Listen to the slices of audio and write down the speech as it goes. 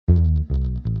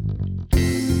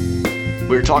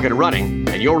We're talking running,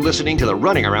 and you're listening to the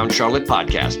Running Around Charlotte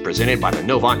podcast presented by the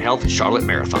Novant Health Charlotte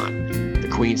Marathon, the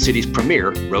Queen City's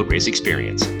premier road race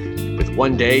experience. With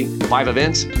 1 day, 5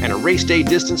 events, and a race day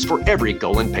distance for every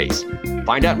goal and pace.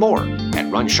 Find out more at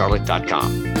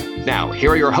runcharlotte.com. Now,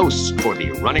 here are your hosts for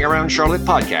the Running Around Charlotte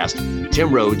podcast,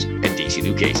 Tim Rhodes and DC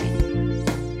Lucchese.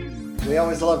 We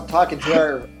always love talking to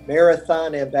our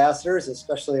marathon ambassadors,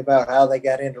 especially about how they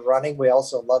got into running. We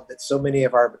also love that so many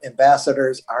of our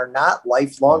ambassadors are not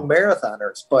lifelong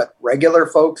marathoners, but regular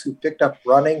folks who picked up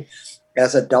running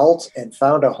as adults and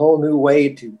found a whole new way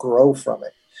to grow from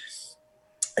it.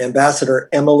 Ambassador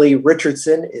Emily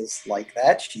Richardson is like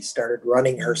that. She started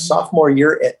running her sophomore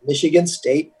year at Michigan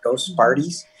State, go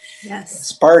Sparties.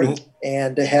 Yes. Sparty,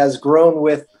 and has grown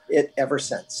with it ever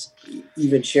since,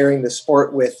 even sharing the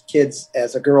sport with kids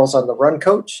as a Girls on the Run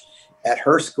coach at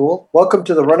her school. Welcome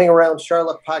to the Running Around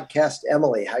Charlotte podcast,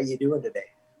 Emily. How you doing today?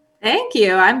 Thank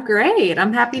you. I'm great.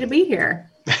 I'm happy to be here.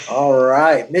 All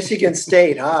right. Michigan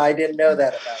State, huh? I didn't know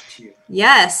that about you.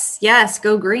 Yes.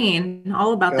 Go green.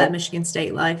 All about that Michigan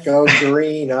State life. Go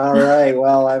green. All right.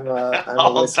 Well, I'm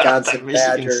a Wisconsin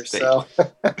Badger, so.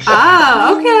 Okay.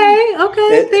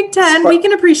 Big Ten. We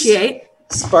can appreciate.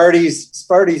 Sparty's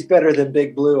better than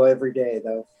Big Blue every day,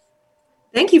 though.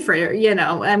 Thank you for,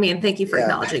 thank you for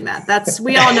acknowledging that.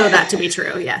 We all know that to be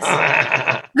true. Yes.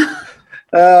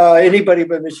 Anybody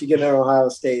but Michigan and Ohio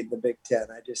State in the Big Ten.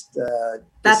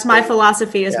 That's my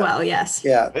philosophy as well. Yes.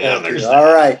 Yeah.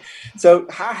 All right. So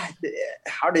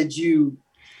how did you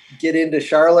get into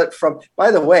Charlotte from,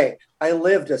 by the way, I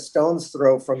lived a stone's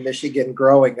throw from Michigan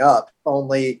growing up,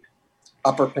 only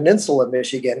Upper Peninsula,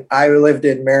 Michigan. I lived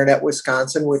in Marinette,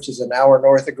 Wisconsin, which is an hour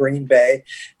north of Green Bay.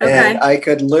 And I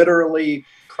could literally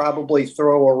probably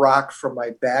throw a rock from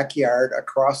my backyard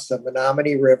across the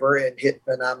Menominee River and hit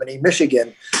Menominee,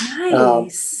 Michigan.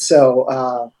 Nice.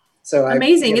 So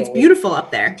amazing. It's beautiful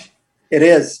up there. It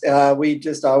is. We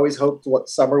just always hoped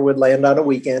summer would land on a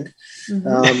weekend,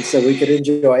 so we could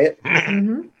enjoy it.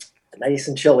 Mm-hmm. Nice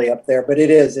and chilly up there, but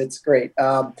it's great.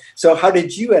 So how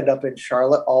did you end up in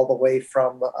Charlotte all the way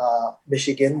from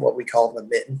Michigan, what we call the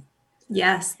Mitten?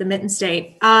 Yes, the Mitten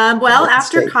State.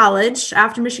 After college,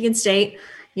 after Michigan State,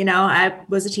 I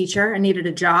was a teacher. I needed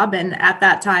a job. And at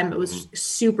that time, it was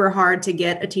super hard to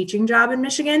get a teaching job in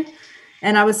Michigan.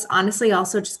 And I was honestly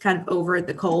also just kind of over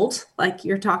the cold, like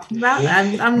you're talking about.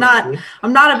 I'm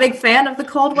not a big fan of the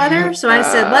cold weather. So I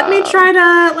said, let me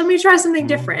try something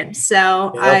different.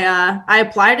 So I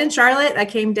applied in Charlotte. I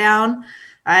came down,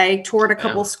 I toured a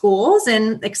couple schools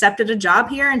and accepted a job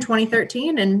here in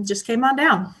 2013 and just came on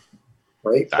down.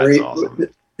 Right. That's awesome.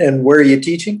 And where are you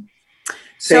teaching?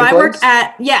 I work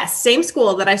at, same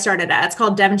school that I started at. It's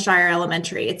called Devonshire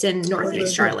Elementary. It's in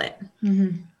Northeast Charlotte.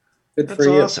 Mm-hmm. Good for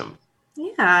you. Awesome.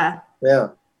 Yeah.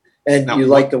 And you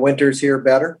like the winters here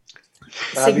better?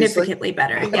 Significantly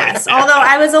better, yes. Although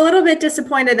I was a little bit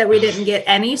disappointed that we didn't get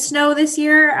any snow this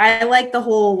year. I like the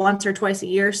whole once or twice a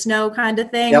year snow kind of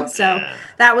thing. Yep. So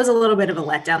that was a little bit of a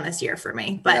letdown this year for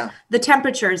me. But the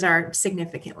temperatures are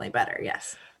significantly better,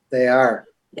 yes. They are.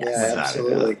 Yes. Yeah,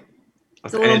 absolutely.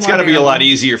 It's got to be a lot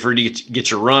easier for you to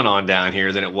get your run on down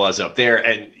here than it was up there.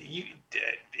 And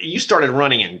you started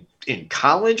running in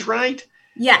college, right?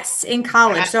 Yes, in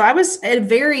college. So I was not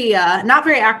very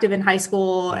active in high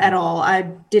school at all. I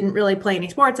didn't really play any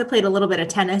sports. I played a little bit of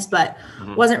tennis, but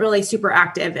wasn't really super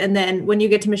active. And then when you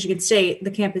get to Michigan State,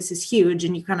 the campus is huge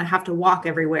and you kind of have to walk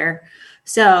everywhere.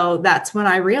 So that's when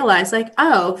I realized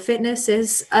fitness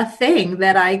is a thing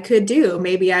that I could do.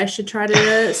 Maybe I should try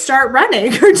to start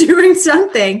running or doing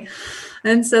something.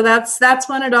 And so that's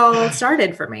when it all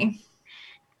started for me.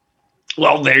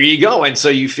 Well, there you go. And so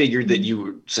you figured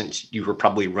that since you were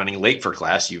probably running late for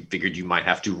class, you figured you might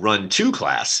have to run to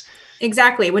class.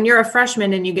 Exactly. When you're a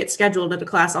freshman and you get scheduled at a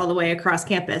class all the way across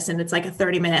campus and it's like a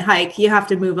 30-minute hike, you have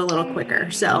to move a little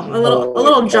quicker. So a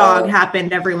little jog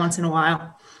happened every once in a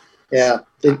while. Yeah.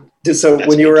 So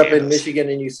when you were up in Michigan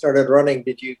and you started running,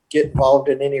 did you get involved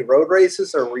in any road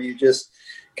races or were you just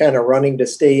kind of running to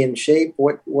stay in shape?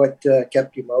 What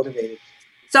kept you motivated?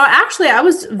 So actually, I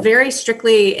was very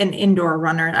strictly an indoor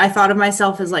runner. I thought of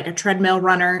myself as like a treadmill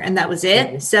runner, and that was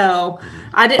it. So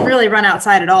I didn't really run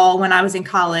outside at all when I was in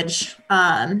college.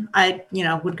 I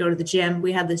would go to the gym.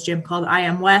 We had this gym called I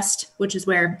Am West, which is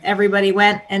where everybody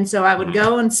went. And so I would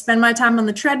go and spend my time on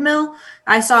the treadmill.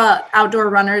 I saw outdoor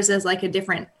runners as like a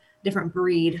different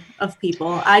breed of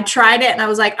people. I tried it and I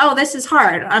was like, oh, this is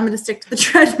hard. I'm going to stick to the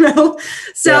treadmill.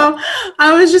 So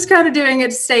I was just kind of doing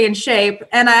it to stay in shape.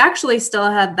 And I actually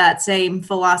still had that same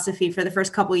philosophy for the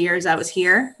first couple of years I was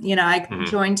here. I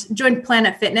joined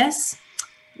Planet Fitness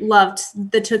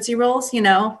loved the Tootsie Rolls.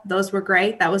 Those were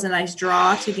great. That was a nice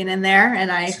draw to get in there.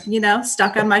 And I,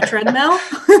 stuck on my treadmill.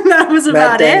 That was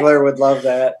about Matt Dangler would love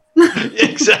that.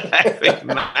 Exactly.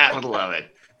 Matt would love it.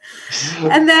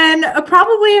 And then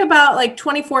probably about like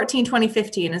 2014,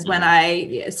 2015 is when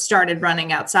I started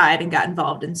running outside and got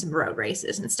involved in some road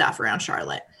races and stuff around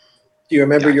Charlotte. Do you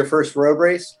remember your first road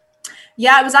race?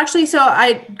 Yeah, it was actually, so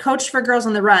I coached for Girls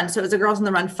on the Run. So it was a Girls on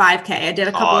the Run 5K. I did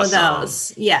a couple of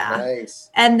those. Yeah. Nice.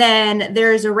 And then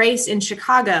there's a race in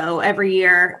Chicago every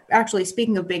year. Actually,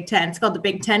 speaking of Big Ten, it's called the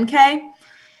Big 10K.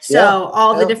 So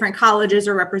all the different colleges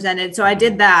are represented. So I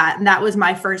did that. And that was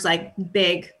my first like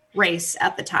big race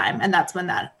at the time. And that's when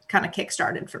that kind of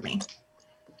kick-started for me.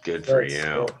 Good for you.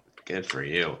 Cool. Good for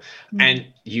you. And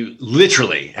you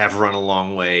literally have run a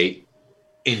long way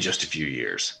in just a few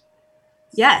years.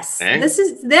 Yes. This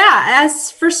is,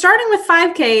 as for starting with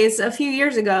 5Ks a few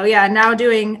years ago, now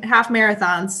doing half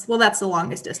marathons. Well, that's the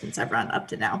longest distance I've run up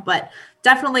to now, but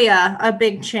definitely a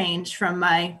big change from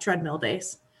my treadmill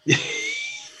days.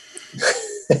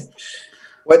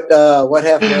 What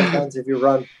half marathons have you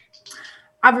run?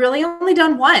 I've really only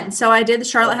done one. So I did the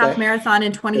Charlotte Half Marathon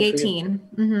in 2018.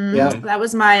 Mm-hmm. Yeah. That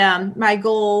was my my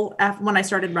goal when I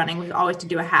started running, was always to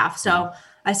do a half. So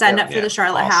I signed up for the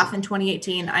Charlotte Half in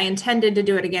 2018. I intended to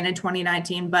do it again in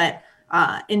 2019, but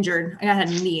injured. I had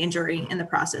a knee injury in the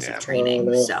process of training.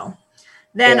 Oh, no. So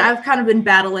then I've kind of been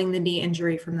battling the knee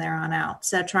injury from there on out.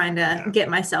 So trying to get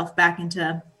myself back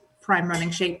into prime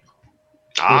running shape.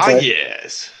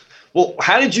 Yes. Well,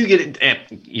 how did you get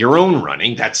your own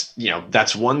running?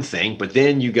 That's one thing, but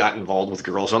then you got involved with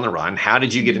Girls on the Run. How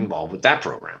did you get involved with that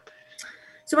program?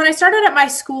 So when I started at my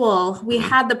school, we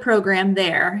had the program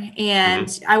there,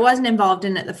 and I wasn't involved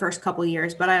in it the first couple of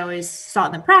years, but I always saw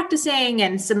them practicing,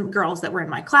 and some girls that were in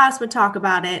my class would talk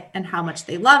about it and how much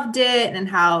they loved it and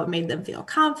how it made them feel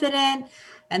confident,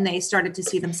 and they started to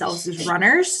see themselves as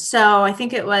runners. So I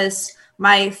think it was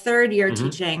my third year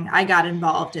teaching, I got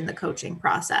involved in the coaching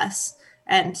process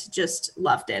and just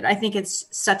loved it. I think it's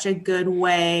such a good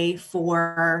way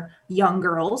for young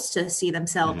girls to see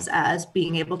themselves as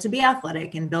being able to be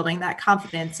athletic and building that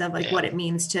confidence of like what it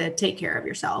means to take care of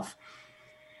yourself.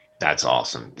 That's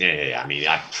awesome. Yeah. I mean,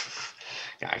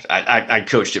 I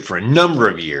coached it for a number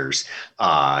of years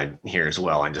here as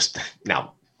well. I'm just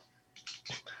now,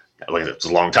 it's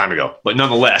a long time ago, but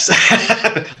nonetheless,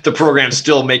 the program's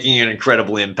still making an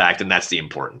incredible impact, and that's the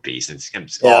important piece.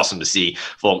 It's awesome to see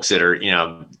folks that are,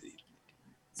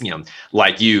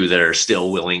 like you, that are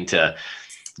still willing to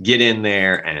get in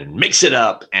there and mix it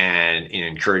up and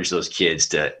encourage those kids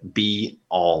to be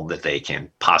all that they can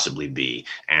possibly be,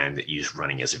 and use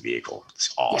running as a vehicle.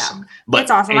 It's awesome. Yeah, but it's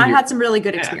awesome. I had some really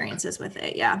good experiences with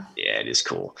it. Yeah, it is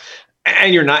cool.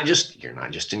 And you're not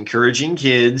just encouraging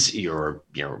kids. You've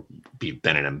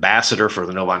been an ambassador for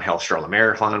the Novant Health Charlotte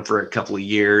Marathon for a couple of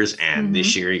years, and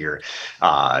this year you're,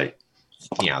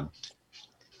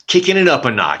 kicking it up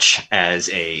a notch, as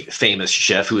a famous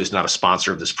chef who is not a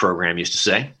sponsor of this program used to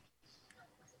say.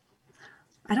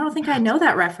 I don't think I know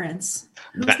that reference.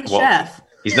 Who's the chef?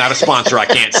 He's not a sponsor. I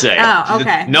can't say. Oh,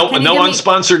 okay. No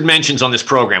unsponsored mentions on this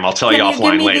program. I'll tell you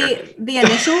offline later. The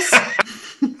initials.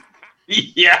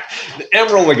 Yeah,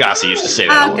 Emerald Lagasse used to say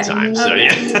that all the time.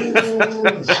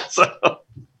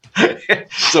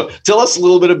 So tell us a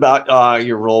little bit about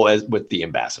your role with the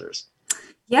ambassadors.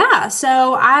 Yeah,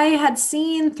 so I had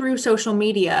seen through social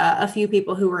media a few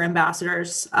people who were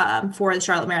ambassadors for the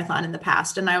Charlotte Marathon in the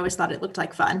past, and I always thought it looked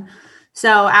like fun.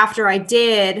 So after I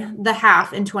did the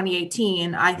half in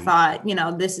 2018, I thought,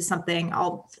 this is something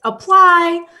I'll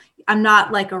apply. I'm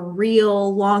not like a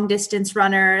real long distance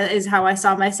runner is how I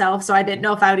saw myself. So I didn't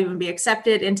know if I would even be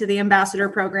accepted into the ambassador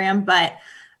program. But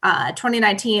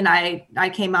 2019, I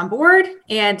came on board,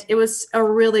 and it was a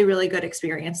really, really good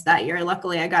experience that year.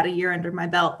 Luckily, I got a year under my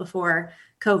belt before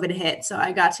COVID hit. So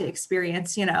I got to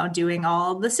experience, doing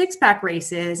all the 6-pack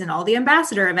races and all the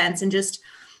ambassador events and just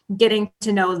getting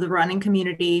to know the running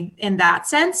community in that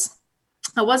sense.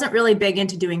 I wasn't really big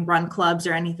into doing run clubs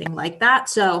or anything like that.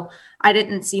 So I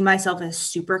didn't see myself as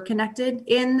super connected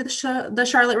in the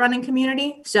Charlotte running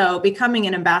community. So becoming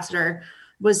an ambassador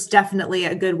was definitely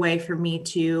a good way for me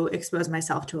to expose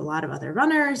myself to a lot of other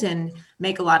runners and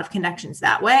make a lot of connections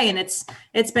that way. And it's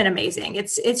been amazing.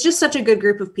 It's just such a good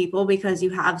group of people, because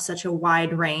you have such a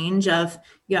wide range of,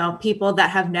 people that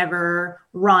have never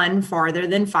run farther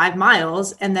than 5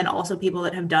 miles, and then also people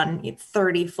that have done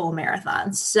 30 full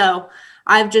marathons. So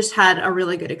I've just had a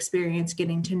really good experience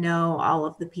getting to know all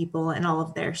of the people and all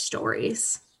of their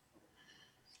stories.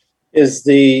 Is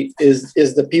the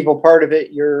people part of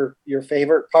it your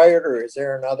favorite part, or is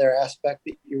there another aspect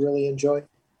that you really enjoy?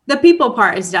 The people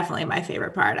part is definitely my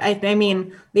favorite part. I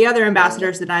mean, the other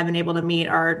ambassadors that I've been able to meet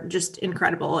are just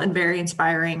incredible and very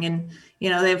inspiring. And, you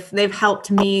know, they've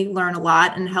helped me learn a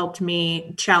lot and helped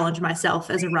me challenge myself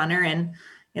as a runner. And,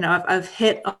 you know, I've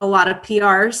hit a lot of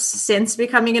PRs since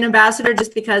becoming an ambassador,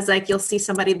 just because like you'll see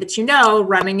somebody that you know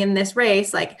running in this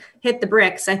race, like hit the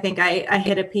bricks. I think I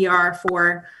hit a PR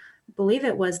for, I believe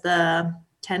it was the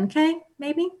 10K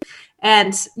maybe.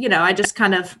 And, you know, I just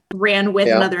kind of ran with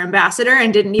another ambassador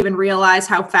and didn't even realize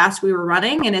how fast we were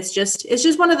running. And it's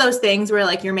just one of those things where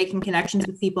like you're making connections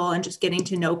with people and just getting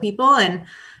to know people. And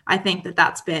I think that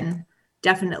that's been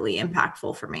definitely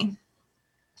impactful for me.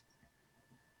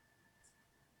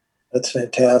 That's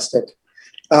fantastic.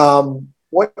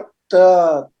 What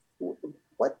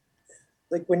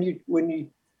like when you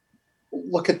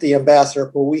look at the ambassador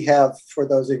pool, we have, for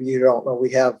those of you who don't know,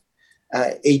 we have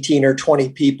 18 or 20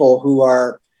 people who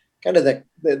are kind of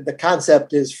the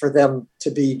concept is for them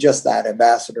to be just that,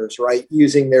 ambassadors, right?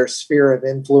 Using their sphere of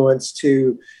influence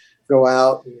to go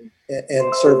out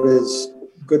and serve as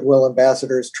goodwill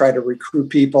ambassadors, try to recruit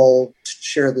people,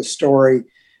 share the story.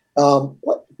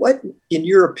 What, in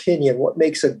your opinion, what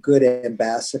makes a good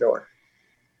ambassador?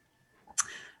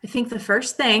 I think the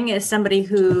first thing is somebody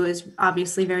who is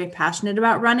obviously very passionate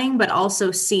about running, but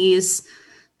also sees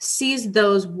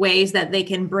those ways that they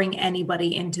can bring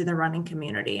anybody into the running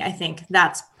community. I think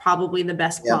that's probably the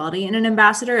best quality in an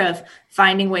ambassador, of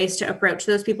finding ways to approach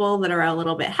those people that are a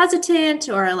little bit hesitant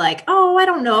or like, oh, I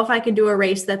don't know if I can do a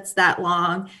race that's that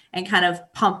long, and kind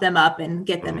of pump them up and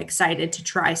get them excited to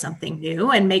try something new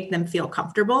and make them feel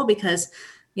comfortable. Because,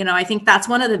 you know, I think that's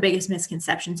one of the biggest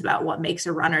misconceptions about what makes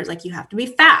a runner is like, you have to be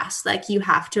fast. Like you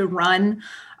have to run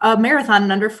a marathon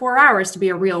in under 4 hours to be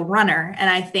a real runner. And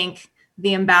I think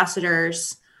the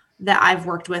ambassadors that I've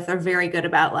worked with are very good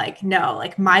about like, no,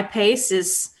 like my pace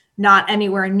is not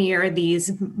anywhere near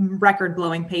these record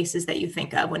blowing paces that you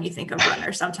think of when you think of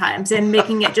runners sometimes, and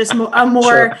making it just a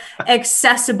more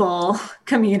accessible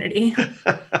community.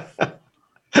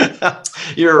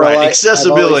 You're right.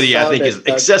 Accessibility, I think,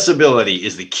 accessibility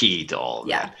is the key to all of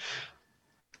that.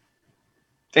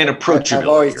 And approachability. I've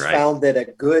always found that a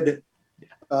good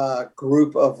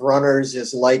group of runners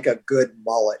is like a good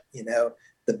mullet. You know,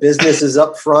 the business is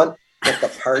up front, but the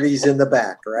party's in the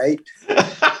back, right?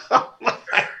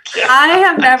 I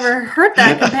have never heard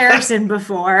that comparison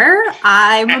before.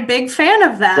 I'm a big fan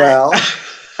of that. Well,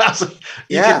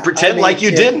 you can pretend like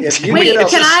you didn't. Wait,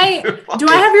 do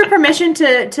I have your permission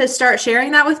to start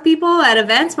sharing that with people at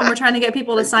events when we're trying to get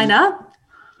people to sign up?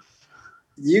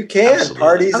 You can. Absolutely.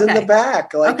 Parties in the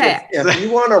back. Like if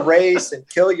you want to race and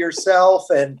kill yourself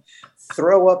and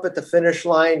throw up at the finish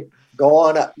line, go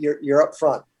on up. You're up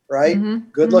front, right? Mm-hmm.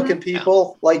 Good looking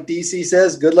people, like DC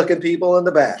says, good looking people in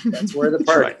the back. That's where the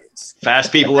party is.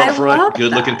 Fast people up front,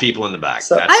 good looking people in the back.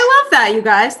 So, I love that, you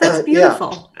guys. That's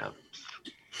beautiful. Yeah.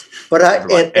 But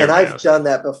I've done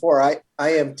that before. I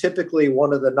am typically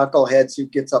one of the knuckleheads who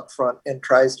gets up front and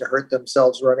tries to hurt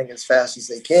themselves running as fast as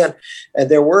they can. And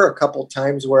there were a couple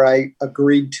times where I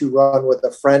agreed to run with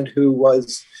a friend who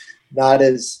was not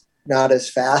as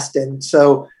fast. And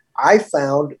so I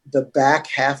found the back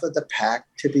half of the pack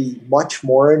to be much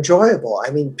more enjoyable.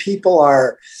 I mean,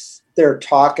 they're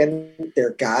talking,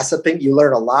 they're gossiping. You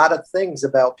learn a lot of things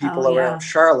about people around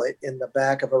Charlotte in the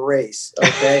back of a race.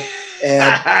 Okay.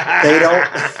 And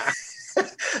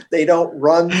they don't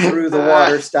run through the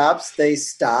water stops. They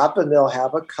stop and they'll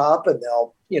have a cup and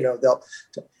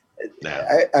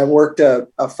I worked a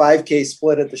 5K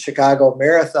split at the Chicago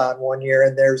Marathon one year,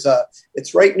 and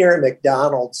it's right near a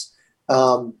McDonald's.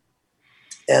 And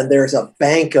there's a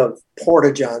bank of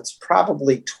porta-johns,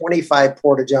 probably 25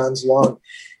 porta-johns long.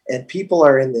 And people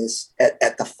are in this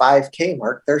at the 5K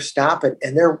mark. They're stopping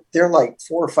and they're like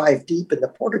 4 or 5 deep in the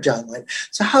porta-john line.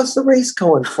 So how's the race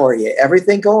going for you?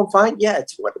 Everything going fine? Yeah,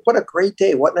 it's what a great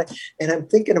day. And I'm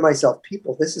thinking to myself,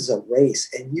 people, this is a race,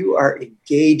 and you are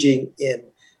engaging in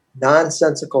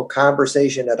nonsensical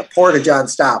conversation at a porta-john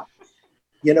stop.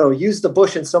 You know, use the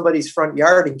bush in somebody's front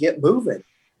yard and get moving.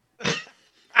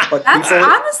 But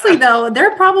honestly, though,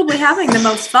 they're probably having the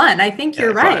most fun. I think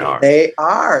you're right. They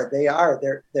are.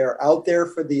 They're out there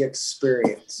for the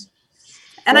experience.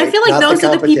 And right? I feel like those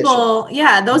are the people.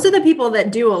 Yeah, those are the people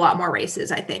that do a lot more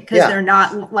races, I think, because they're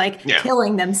not like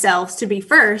killing themselves to be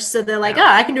first. So they're like,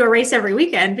 I can do a race every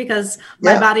weekend because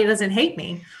my body doesn't hate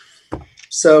me.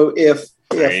 So if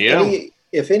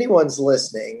anyone's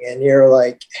listening and you're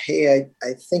like, hey,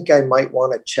 I think I might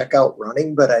want to check out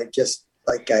running, but I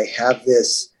have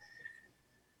this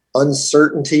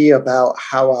uncertainty about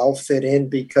how I'll fit in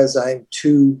because I'm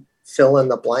too fill in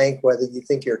the blank, whether you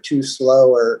think you're too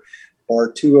slow or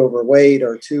too overweight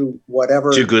or too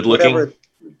whatever, too good looking,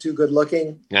 too good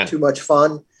looking, too much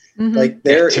fun. Mm-hmm. Like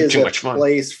there is a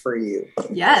place for you.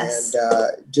 Yes.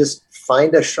 And just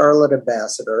find a Charlotte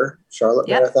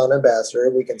Marathon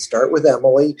ambassador. We can start with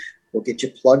Emily. We'll get you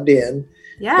plugged in.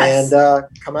 Yes. And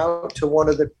come out to one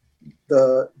of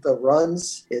the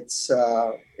runs. It's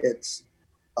a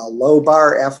low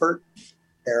bar effort.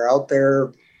 They're out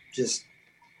there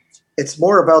it's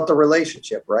more about the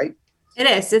relationship, right? It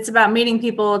is. It's about meeting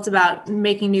people. It's about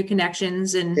making new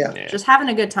connections and just having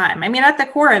a good time. I mean, at the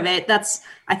core of it, that's,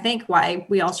 I think, why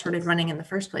we all started running in the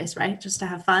first place, right? Just to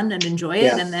have fun and enjoy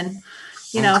it. And then,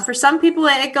 for some people,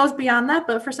 it goes beyond that,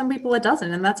 but for some people it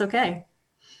doesn't, and that's okay.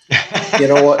 You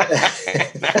know what?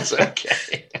 That's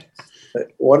okay.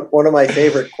 One of my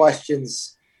favorite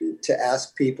questions to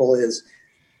ask people is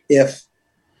if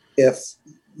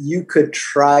you could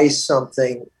try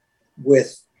something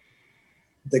with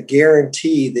the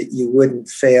guarantee that you wouldn't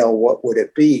fail, what would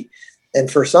it be? And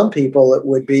for some people, it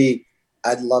would be,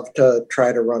 I'd love to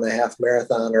try to run a half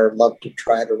marathon or love to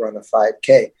try to run a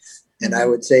 5K. And I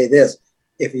would say this,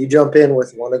 if you jump in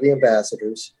with one of the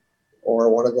ambassadors or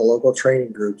one of the local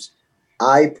training groups,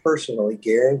 I personally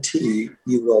guarantee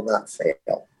you will not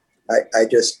fail.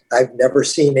 I've never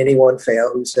seen anyone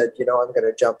fail who said, I'm going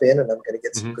to jump in and I'm going to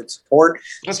get some good support,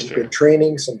 good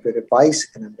training, some good advice,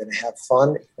 and I'm going to have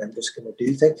fun. And I'm just going to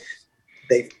do things.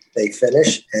 They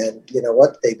finish, and you know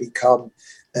what? They become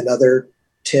another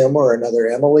Tim or another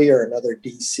Emily or another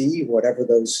DC, whatever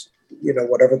those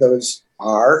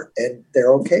are, and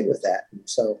they're okay with that. And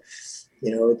so,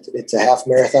 it's a half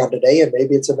marathon today, and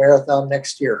maybe it's a marathon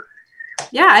next year.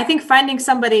 Yeah, I think finding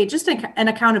somebody, just an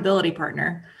accountability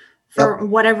partner for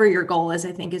whatever your goal is,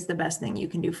 I think is the best thing you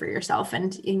can do for yourself.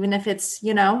 And even if it's,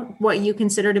 what you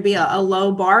consider to be a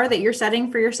low bar that you're setting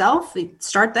for yourself,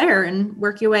 start there and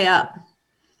work your way up.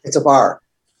 It's a bar,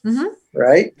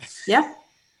 right? Yeah.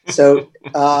 So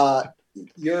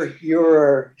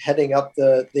you're heading up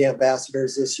the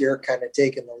ambassadors this year, kind of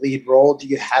taking the lead role. Do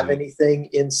you have anything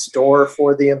in store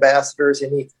for the ambassadors?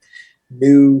 Any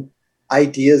new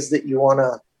ideas that you want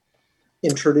to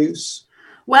introduce?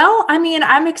 Well, I mean,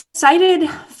 I'm excited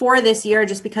for this year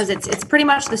just because it's pretty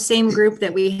much the same group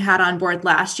that we had on board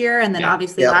last year. And then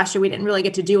obviously last year we didn't really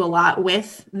get to do a lot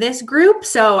with this group.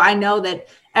 So I know that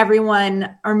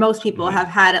everyone or most people have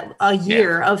had a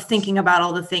year of thinking about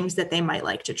all the things that they might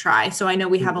like to try. So I know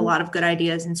we have a lot of good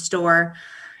ideas in store.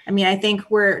 I mean, I think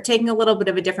we're taking a little bit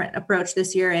of a different approach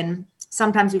this year, and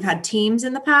sometimes we've had teams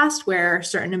in the past where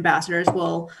certain ambassadors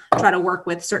will try to work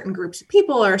with certain groups of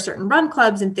people or certain run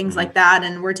clubs and things like that.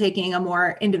 And we're taking a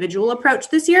more individual approach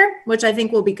this year, which I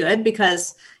think will be good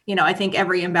because, I think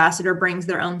every ambassador brings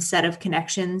their own set of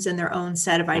connections and their own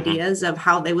set of ideas of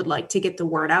how they would like to get the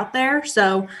word out there.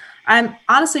 So I'm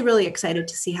honestly really excited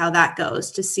to see how that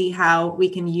goes, to see how we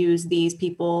can use these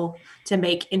people to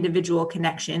make individual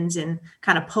connections and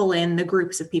kind of pull in the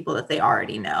groups of people that they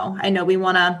already know. I know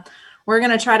we're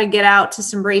going to try to get out to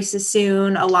some races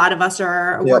soon. A lot of us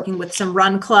are working with some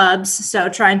run clubs. So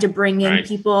trying to bring in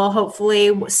people,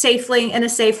 hopefully safely in a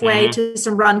safe way to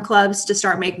some run clubs to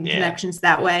start making connections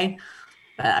that way.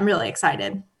 But I'm really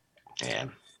excited. Yeah.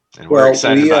 And we're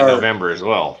excited about November as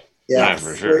well. Yeah,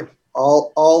 for sure.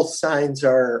 All signs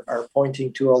are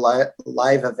pointing to a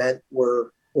live event.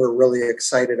 We're really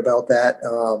excited about that.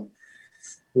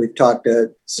 We've talked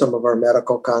to some of our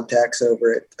medical contacts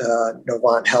over at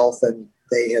Novant Health, and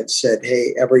they have said,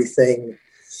 hey, everything's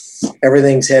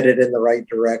headed in the right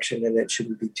direction, and it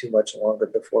shouldn't be too much longer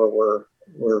before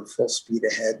we're full speed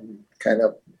ahead and kind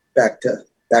of back to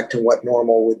what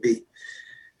normal would be.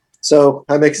 So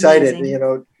I'm excited.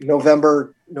 Amazing.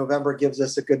 November gives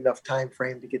us a good enough time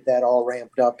frame to get that all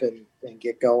ramped up and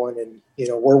get going. And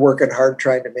we're working hard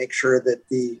trying to make sure that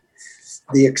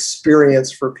the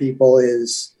experience for people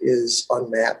is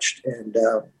unmatched, and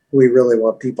we really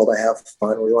want people to have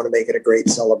fun. We want to make it a great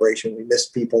celebration. We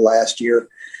missed people last year,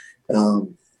 but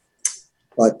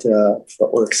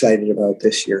we're excited about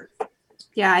this year.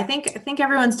 Yeah, I think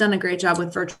everyone's done a great job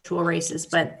with virtual races,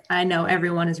 but I know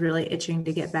everyone is really itching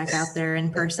to get back out there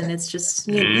in person. It's just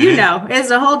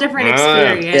it's a whole different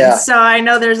experience. Yeah. So I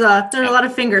know there's a lot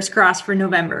of fingers crossed for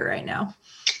November right now.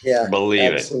 Yeah,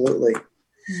 believe absolutely.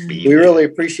 We really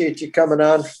appreciate you coming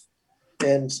on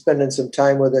and spending some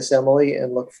time with us, Emily,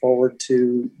 and look forward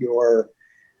to your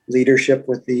leadership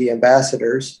with the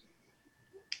ambassadors.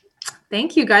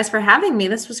 Thank you guys for having me.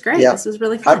 This was great. Yeah. This was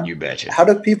really fun. You betcha. How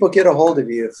do people get a hold of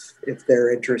you if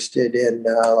they're interested in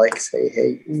say,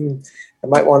 hey, I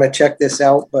might want to check this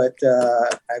out, but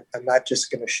I'm not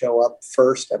just going to show up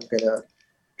first. I'm going to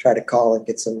try to call and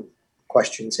get some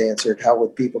questions answered, how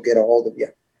would people get a hold of you?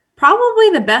 Probably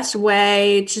the best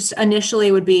way just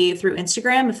initially would be through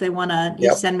Instagram if they want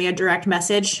to send me a direct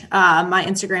message. My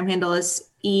Instagram handle is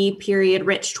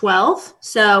e.rich12.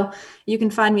 So you can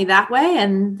find me that way,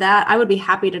 and that I would be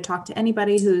happy to talk to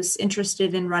anybody who's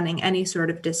interested in running any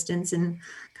sort of distance and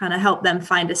kind of help them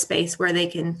find a space where they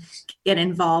can get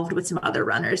involved with some other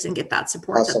runners and get that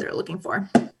support that they're looking for.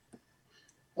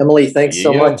 Emily, thanks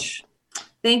so much.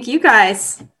 Thank you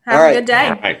guys. Have a good day.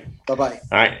 All right. Bye-bye.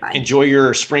 All right. Bye. Enjoy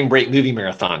your spring break movie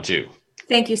marathon too.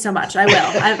 Thank you so much. I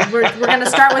will. We're going to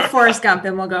start with Forrest Gump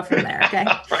and we'll go from there. Okay.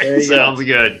 Right. Sounds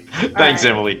good. Thanks,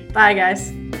 Emily. Bye, guys.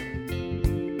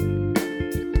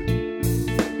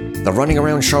 The Running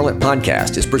Around Charlotte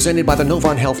podcast is presented by the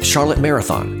Novant Health Charlotte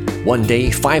Marathon. 1 day,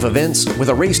 5 events with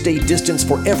a race day distance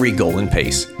for every goal and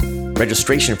pace.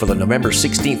 Registration for the November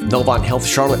 16th Novant Health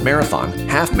Charlotte Marathon,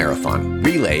 Half Marathon,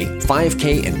 Relay,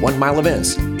 5K, and 1 mile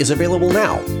events is available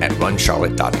now at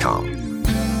runcharlotte.com.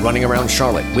 Running Around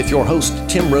Charlotte with your hosts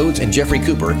Tim Rhodes and Jeffrey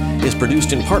Cooper is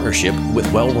produced in partnership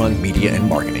with Well Run Media and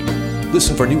Marketing.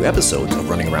 Listen for new episodes of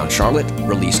Running Around Charlotte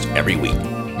released every week.